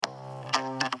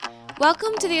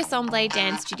Welcome to the Assemble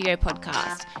Dance Studio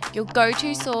podcast, your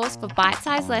go-to source for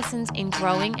bite-sized lessons in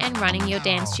growing and running your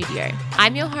dance studio.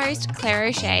 I'm your host, Claire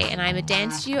O'Shea, and I'm a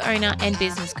dance studio owner and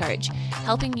business coach,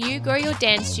 helping you grow your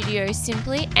dance studio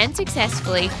simply and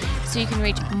successfully so you can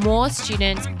reach more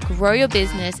students, grow your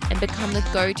business, and become the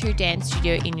go-to dance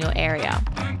studio in your area.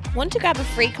 Want to grab a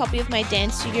free copy of my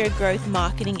Dance Studio Growth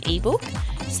Marketing ebook?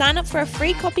 Sign up for a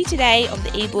free copy today of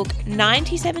the ebook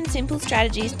 97 Simple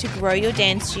Strategies to Grow Your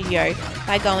Dance Studio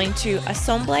by going to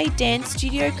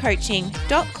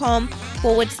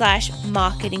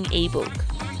assembledancestudiocoaching.com/marketing ebook.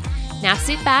 Now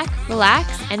sit back, relax,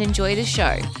 and enjoy the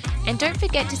show. And don't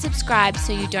forget to subscribe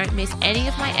so you don't miss any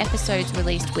of my episodes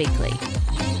released weekly.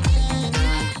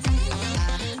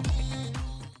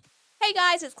 Hey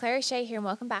guys, it's Claire O'Shea here and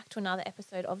welcome back to another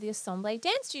episode of the Assemble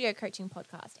Dance Studio Coaching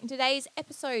Podcast. In today's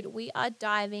episode, we are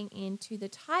diving into the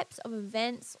types of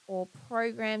events or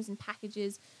programs and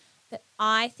packages that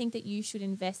I think that you should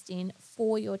invest in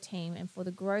for your team and for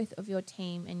the growth of your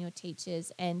team and your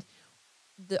teachers and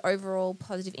the overall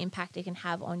positive impact it can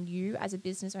have on you as a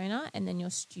business owner and then your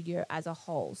studio as a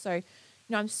whole. So,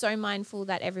 I'm so mindful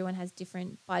that everyone has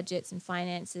different budgets and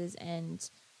finances and,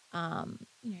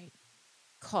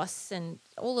 costs and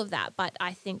all of that. But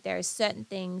I think there are certain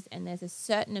things and there's a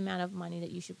certain amount of money that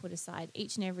you should put aside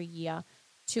each and every year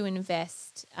to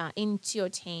invest into your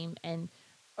team and,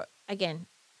 again,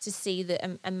 to see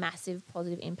a massive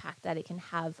positive impact that it can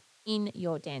have in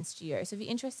your dance studio. So if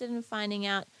you're interested in finding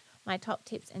out my top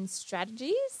tips and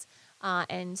strategies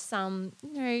and some,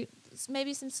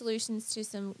 maybe some solutions to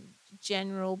some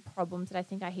general problems that I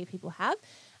think I hear people have,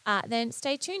 then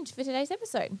stay tuned for today's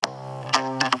episode.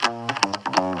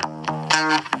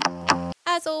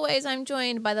 As always, I'm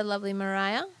joined by the lovely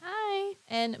Mariah. Hi.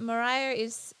 And Mariah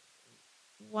is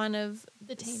one of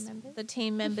The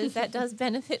team members that does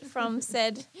benefit from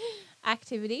said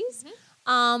activities.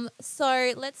 Mm-hmm.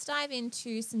 So let's dive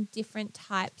into some different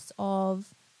types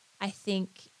of, I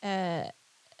think,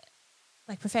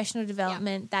 like professional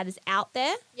development that is out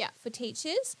there for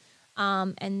teachers.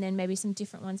 And then maybe some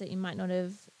different ones that you might not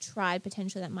have tried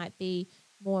potentially that might be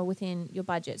more within your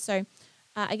budget. So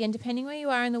again, depending where you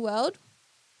are in the world,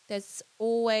 there's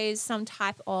always some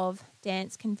type of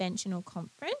dance convention or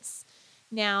conference.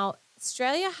 Now,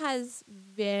 Australia has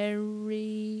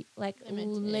very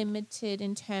limited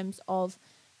in terms of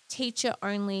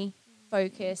teacher-only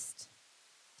focused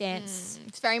dance.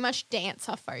 It's very much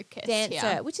dancer focused.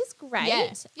 Which is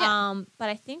great. Yeah. But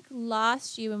I think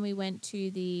last year when we went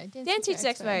to the Dance Teachers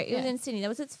Expo, it was in Sydney. That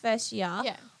was its first year.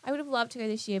 Yeah. I would have loved to go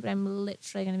this year, but I'm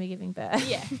literally going to be giving birth.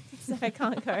 Yeah. So I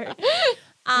can't go.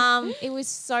 It was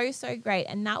so great.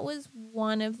 And that was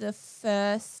one of the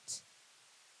first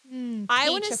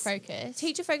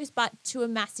teacher focused, but to a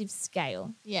massive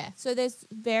scale. Yeah. So there's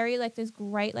there's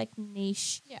great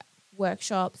niche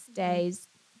workshops, days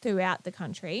throughout the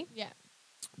country. Yeah.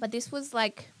 But this was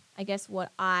I guess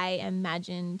what I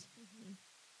imagined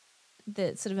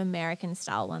the sort of American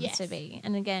style ones to be.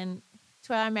 And again,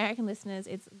 to our American listeners,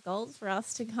 it's goals for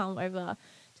us to come over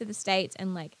to the States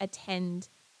and attend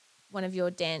one of your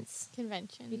dance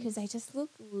conventions because they just look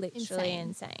literally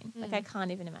insane. I can't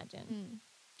even imagine.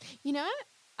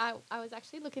 I was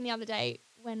actually looking the other day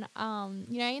when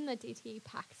in the DT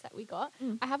packs that we got,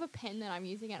 I have a pen that I'm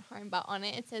using at home, but on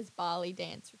it says Bali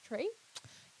Dance Retreat.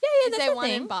 Yeah, Is that's there the one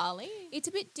thing. in Bali? It's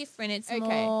a bit different. It's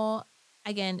more,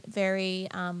 again, very Is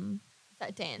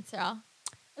that dancer?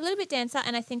 a little bit dancer,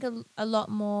 and I think a lot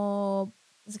more.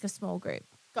 It's a small group.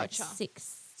 Gotcha.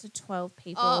 6 to 12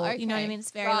 people. Oh, okay. You know what I mean?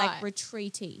 It's very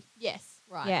retreaty. Yes,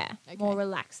 right. Yeah, Okay. more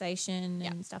relaxation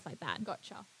and stuff like that.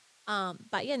 Gotcha.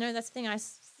 But yeah, no, that's the thing. I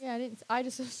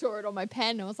just saw it on my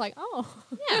pen and I was like, oh,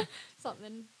 Yeah.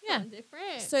 something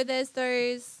different. So there's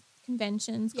those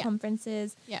conventions,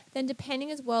 conferences. Yeah. Then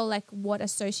depending as well, what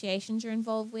associations you're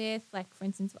involved with. For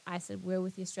instance, I said we're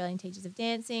with the Australian Teachers of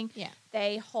Dancing. Yeah.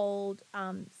 They hold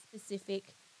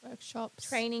specific Workshops.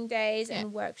 training days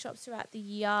and workshops throughout the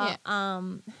year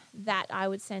that I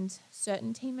would send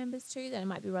certain team members to that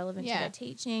might be relevant to their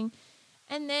teaching.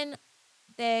 And then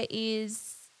there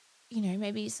is,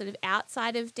 maybe sort of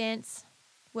outside of dance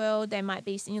world, there might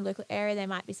be in your local area, there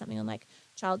might be something on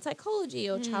child psychology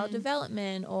or child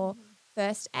development or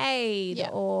first aid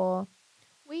or...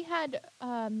 We had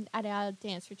at our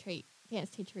dance teacher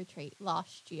retreat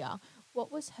last year,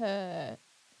 what was her...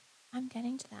 I'm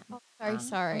getting to that. Oh,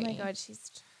 sorry. Oh my God,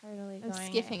 she's totally I'm going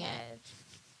skipping ahead.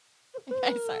 it.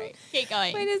 Okay, sorry. Keep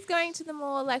going. We're just going to the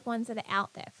more ones that are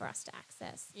out there for us to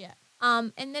access. Yeah.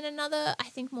 And then another, I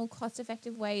think, more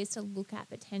cost-effective way is to look at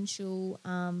potential,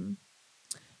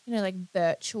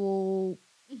 virtual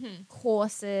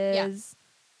courses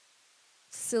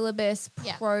syllabus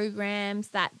Yeah. programs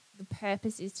that the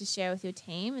purpose is to share with your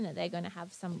team and that they're going to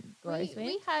have some growth with?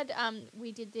 We had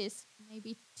we did this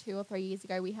maybe 2 or 3 years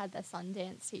ago. We had the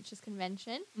Sundance Teachers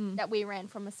Convention that we ran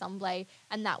from Assembly,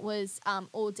 and that was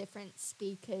all different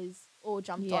speakers all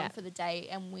jumped on for the day,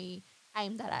 and we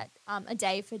aimed that at a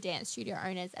day for dance studio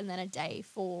owners and then a day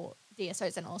for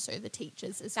DSOs and also the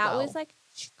teachers as well. That was like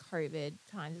COVID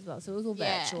times as well, so it was all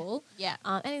virtual. Yeah.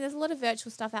 And there's a lot of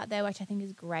virtual stuff out there, which I think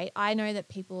is great. I know that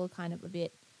people are kind of a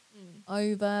bit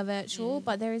over virtual,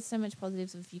 but there is so much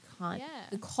positives if you can't. Yeah.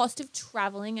 The cost of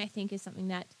traveling, I think, is something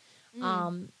that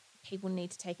people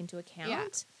need to take into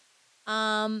account.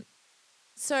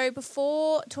 So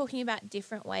before talking about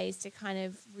different ways to kind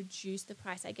of reduce the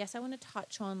price, I guess I want to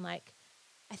touch on like,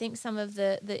 I think some of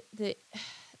the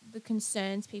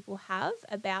concerns people have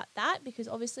about that, because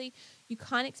obviously you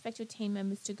can't expect your team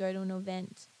members to go to an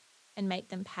event and make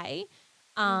them pay.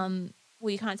 Well,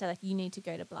 you can't say like you need to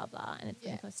go to blah blah and it's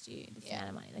going to cost you this amount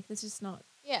of money. Like this is not.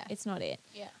 It's not it.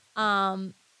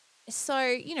 So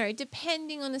you know,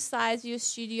 depending on the size of your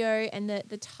studio and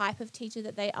the type of teacher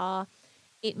that they are,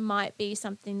 it might be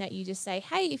something that you just say,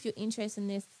 hey, if you're interested in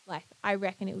this, like I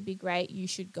reckon it would be great. You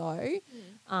should go.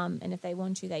 And if they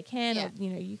want to, they can. Or you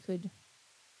know, you could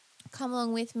come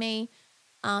along with me.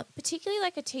 Particularly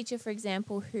like a teacher, for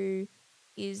example, who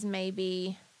is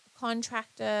maybe a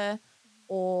contractor,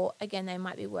 or again, they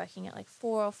might be working at like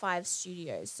 4 or 5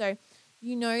 studios. So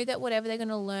you know that whatever they're going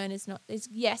to learn is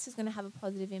it's going to have a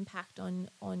positive impact on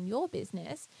your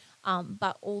business,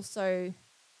 but also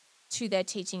to their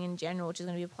teaching in general, which is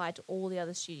going to be applied to all the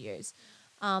other studios.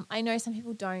 I know some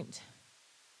people don't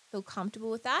feel comfortable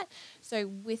with that. So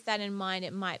with that in mind,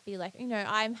 it might be like, you know,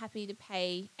 I'm happy to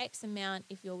pay X amount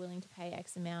if you're willing to pay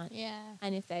X amount.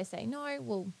 And if they say no,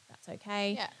 well, that's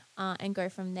okay. And go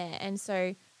from there. And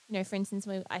so, you know, for instance,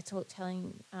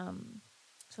 talking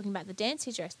about the Dance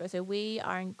Teacher Expo. So we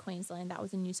are in Queensland. That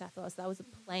was in New South Wales. That was a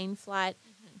plane flight,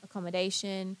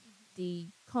 accommodation, the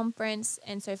conference.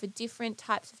 And so for different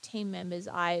types of team members,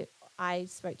 I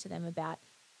spoke to them about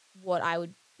what I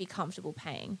would be comfortable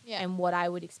paying and what I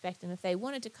would expect them if they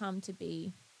wanted to come to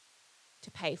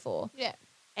pay for.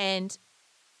 And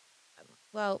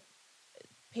well,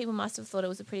 people must have thought it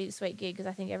was a pretty sweet gig because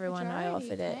I think everyone I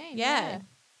offered it.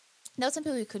 There were some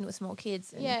people who couldn't with small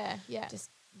kids. And just,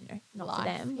 you know, not for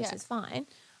them, which is fine.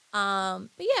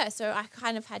 But yeah, so I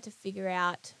kind of had to figure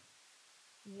out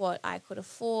what I could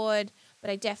afford. But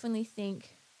I definitely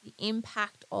think the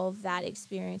impact of that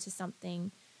experience is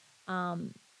something, you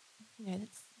know,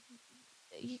 that's,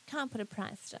 you can't put a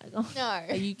price tag on. No.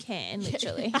 Or you can,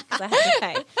 literally, because I had to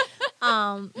pay.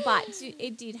 But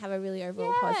it did have a really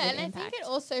overall positive impact. And I think it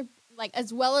also, like,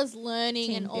 as well as learning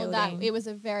Team and all building. that, it was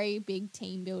a very big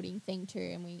team building thing too.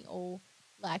 And we all,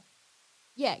 like,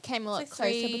 it came a lot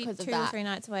closer because of that. 2 or 3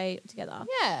 nights away together.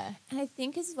 And I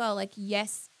think as well, like,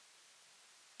 yes,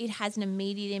 it has an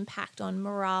immediate impact on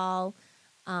morale,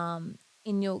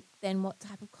 in your, then what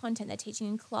type of content they're teaching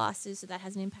in classes, so that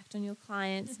has an impact on your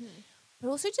clients. But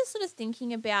also just sort of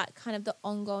thinking about kind of the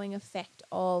ongoing effect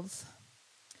of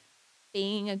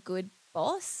being a good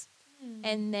boss.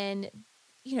 And then,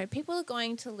 you know, people are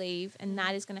going to leave and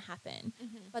that is going to happen.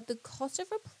 But the cost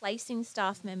of replacing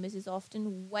staff members is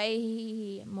often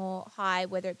way more high,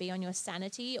 whether it be on your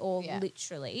sanity or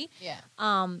literally,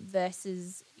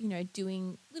 versus, you know,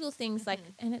 doing little things like,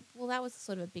 and that was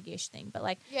sort of a big-ish thing, but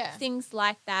like things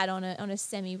like that on a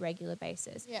semi-regular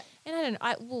basis. And I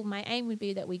don't know, my aim would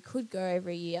be that we could go over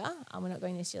a year. We're not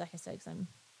going this year, like I said, because I'm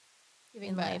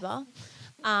in labour.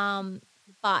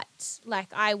 But like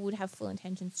I would have full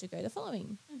intentions to go the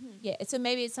following. So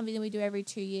maybe it's something that we do every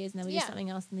 2 years and then we do something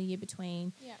else in the year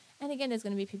between. And again, there's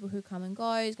going to be people who come and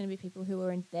go. There's going to be people who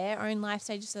are in their own life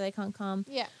stages so they can't come.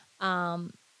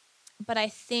 But I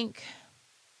think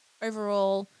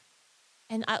overall,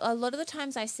 and a lot of the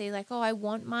times I see like, oh, I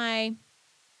want my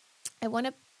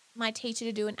teacher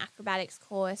to do an acrobatics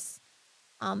course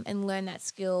and learn that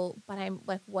skill. But I'm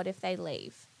like, what if they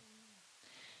leave?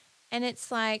 And it's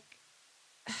like,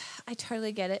 I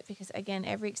totally get it because, again,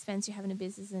 every expense you have in a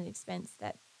business is an expense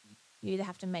that you either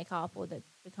have to make up or that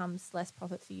becomes less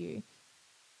profit for you.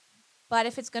 But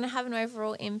if it's going to have an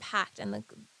overall impact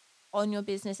on your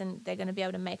business and they're going to be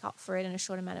able to make up for it in a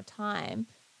short amount of time,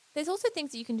 there's also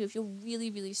things that you can do if you're really,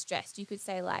 really stressed. You could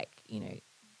say like, you know,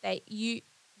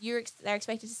 they're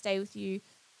expected to stay with you,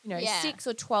 you know, 6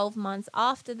 or 12 months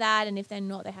after that. And if they're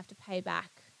not, they have to pay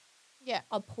back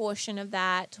a portion of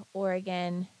that. Or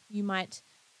again, you might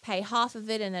pay half of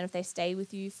it, and then if they stay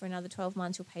with you for another 12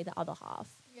 months, you'll pay the other half.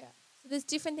 So there's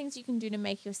different things you can do to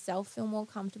make yourself feel more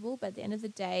comfortable, but at the end of the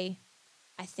day,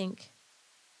 I think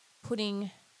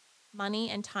putting money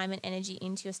and time and energy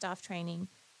into your staff training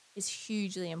is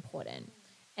hugely important.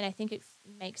 And I think it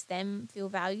makes them feel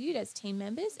valued as team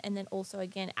members, and then also,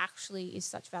 again, actually is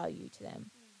such value to them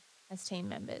as team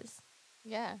members.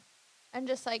 Yeah. And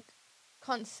just like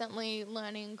constantly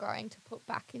learning and growing to put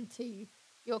back into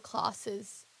your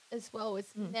classes as well is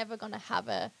never going to have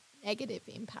a negative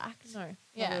impact. No,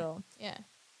 not at all. Yeah.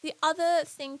 The other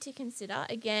thing to consider,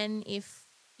 again, if,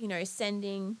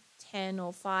 sending 10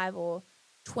 or 5 or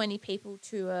 20 people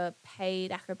to a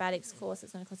paid acrobatics course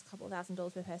that's going to cost a couple of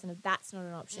 $1,000s per person, if that's not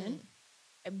an option,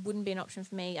 it wouldn't be an option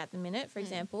for me at the minute, for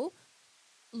example.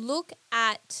 Look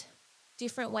at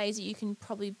different ways that you can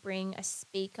probably bring a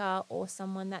speaker or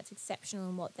someone that's exceptional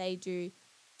in what they do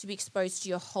to be exposed to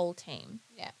your whole team.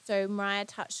 Yeah. So Mariah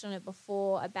touched on it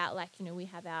before about we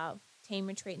have our team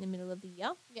retreat in the middle of the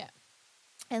year. Yeah.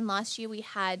 And last year we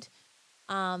had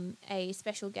a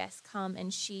special guest come,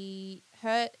 and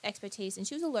her expertise, and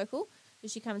she was a local, so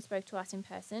she came and spoke to us in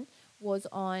person, was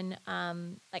on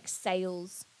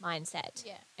sales mindset.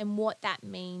 Yeah. And what that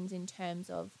means in terms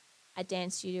of a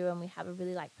dance studio, and we have a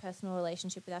really personal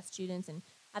relationship with our students, and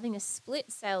having a split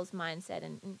sales mindset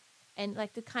and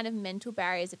the kind of mental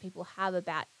barriers that people have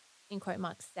about, in quote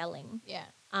marks, selling. Yeah.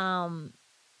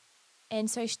 And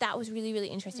so that was really, really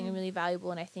interesting and really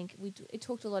valuable. And I think it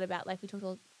talked a lot about, we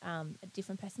talked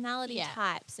different personality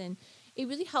types. And it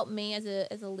really helped me as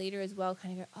a leader as well,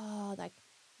 kind of go,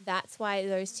 that's why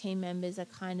those team members are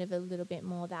kind of a little bit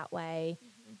more that way,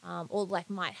 or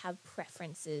might have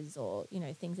preferences or,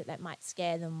 things that might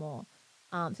scare them more.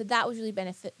 So that was really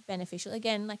beneficial.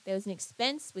 Again, there was an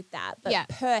expense with that, but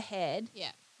per head,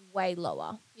 way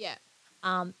lower. Yeah.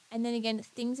 And then again,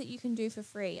 things that you can do for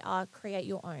free are create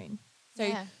your own. So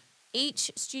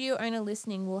each studio owner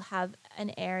listening will have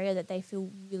an area that they feel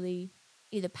really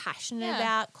either passionate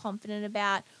about, confident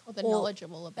about, or they're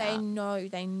knowledgeable about. They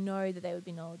know that they would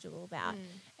be knowledgeable about.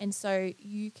 And so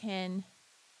you can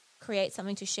create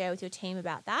something to share with your team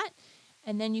about that.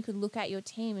 And then you could look at your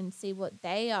team and see what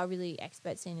they are really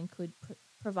experts in and could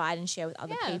provide and share with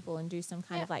other people, and do some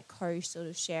kind of sort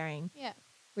of sharing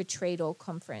retreat or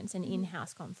conference, an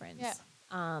in-house conference. Yeah.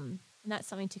 And that's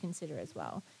something to consider as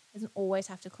well. It doesn't always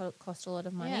have to cost a lot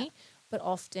of money, but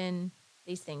often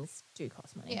these things do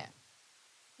cost money. Yeah.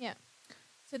 Yeah.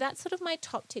 So that's sort of my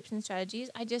top tips and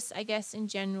strategies. I guess in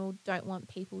general, don't want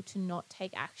people to not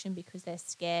take action because they're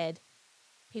scared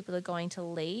people are going to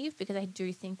leave, because I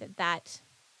do think that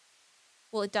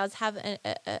it does have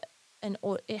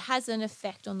it has an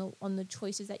effect on the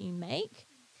choices that you make.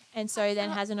 And so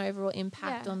then has an overall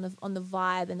impact on the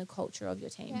vibe and the culture of your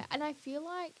team. Yeah, and I feel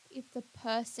like if the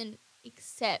person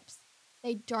accepts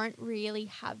they don't really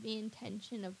have the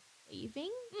intention of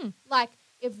leaving,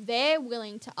 if they're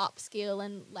willing to upskill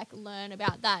and learn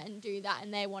about that and do that,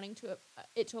 and they're wanting to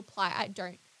apply, I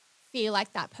don't feel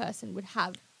like that person would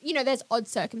have, there's odd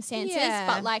circumstances,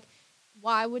 but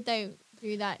why would they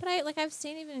do that? But I've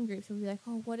seen even in groups where we'll be like,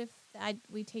 oh, what if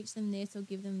we teach them this or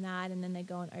give them that, and then they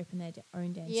go and open their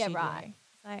own dance studio. Right.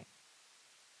 It's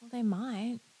well, they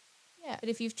might. Yeah. But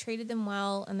if you've treated them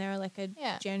well and they're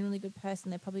a generally good person,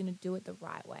 they're probably going to do it the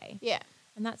right way. Yeah.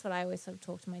 And that's what I always sort of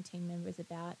talk to my team members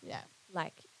about. Yeah.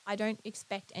 I don't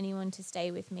expect anyone to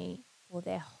stay with me for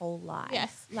their whole life.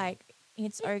 Yes.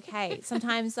 It's okay.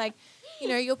 Sometimes,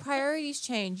 your priorities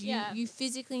change. You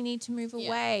physically need to move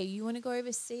away. You want to go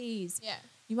overseas. Yeah.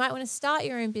 You might want to start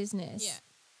your own business. Yeah.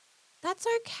 That's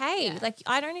okay. Yeah.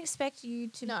 I don't expect you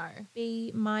to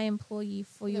be my employee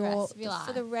for the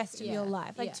rest of your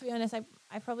life. To be honest,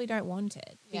 I probably don't want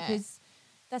it, because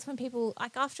that's when people,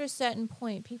 after a certain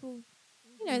point, people,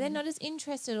 they're not as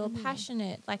interested or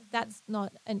passionate. That's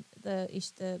not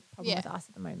the problem with us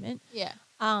at the moment. Yeah.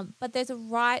 But there's a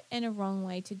right and a wrong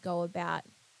way to go about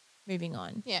moving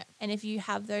on. Yeah. And if you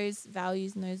have those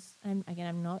values and those, and again,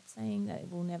 I'm not saying that it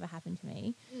will never happen to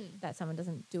me, that someone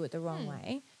doesn't do it the wrong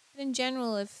way. But in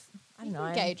general, if, I don't know.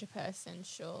 You can gauge a person,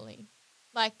 surely.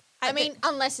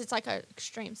 Unless it's an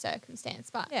extreme circumstance,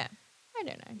 but I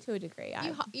don't know. To a degree.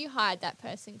 You hired that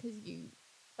person because you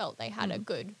felt they had a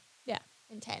good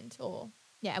intent, or...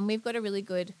 Yeah, and we've got a really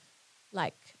good,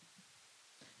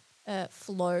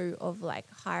 flow of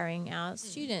hiring our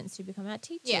students who become our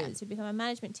teachers, who become our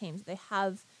management teams. They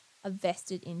have a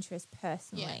vested interest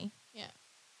personally,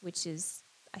 which is,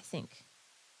 I think,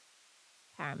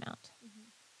 paramount.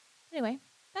 Anyway,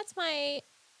 that's my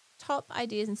top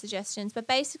ideas and suggestions. But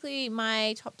basically,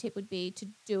 my top tip would be to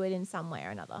do it in some way or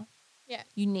another. Yeah.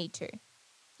 You need to.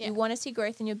 Yeah. You want to see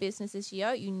growth in your business this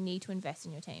year, you need to invest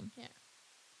in your team. Yeah.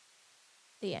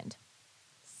 The end.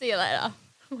 See you later.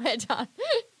 We're done.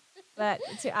 But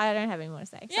I don't have any more to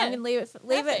say. So I'm going to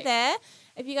leave it there.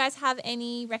 If you guys have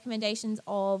any recommendations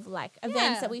of like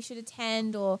events that we should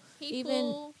attend or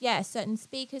even certain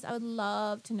speakers, I would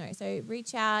love to know. So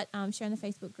reach out, share in the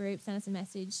Facebook group, send us a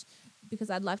message because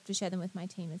I'd love to share them with my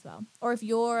team as well. Or if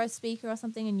you're a speaker or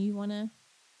something and you want to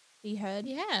be heard,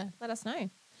 let us know.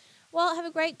 Well, have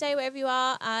a great day wherever you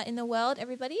are in the world,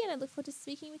 everybody, and I look forward to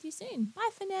speaking with you soon. Bye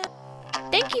for now.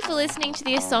 Thank you for listening to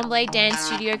the Assemble Dance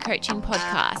Studio Coaching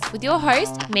Podcast with your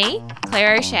host, me,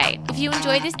 Claire O'Shea. If you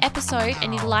enjoyed this episode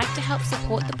and you'd like to help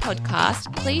support the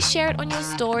podcast, please share it on your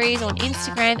stories on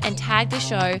Instagram and tag the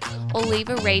show or leave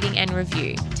a rating and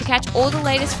review. To catch all the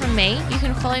latest from me, you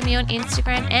can follow me on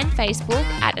Instagram and Facebook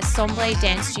at Assemble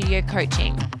Dance Studio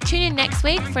Coaching. Tune in next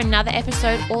week for another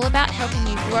episode all about helping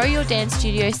you grow your dance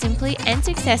studio simply and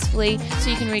successfully so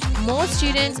you can reach more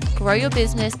students, grow your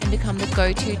business, and become the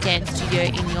go-to dance studio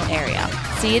in your area.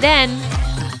 See you then.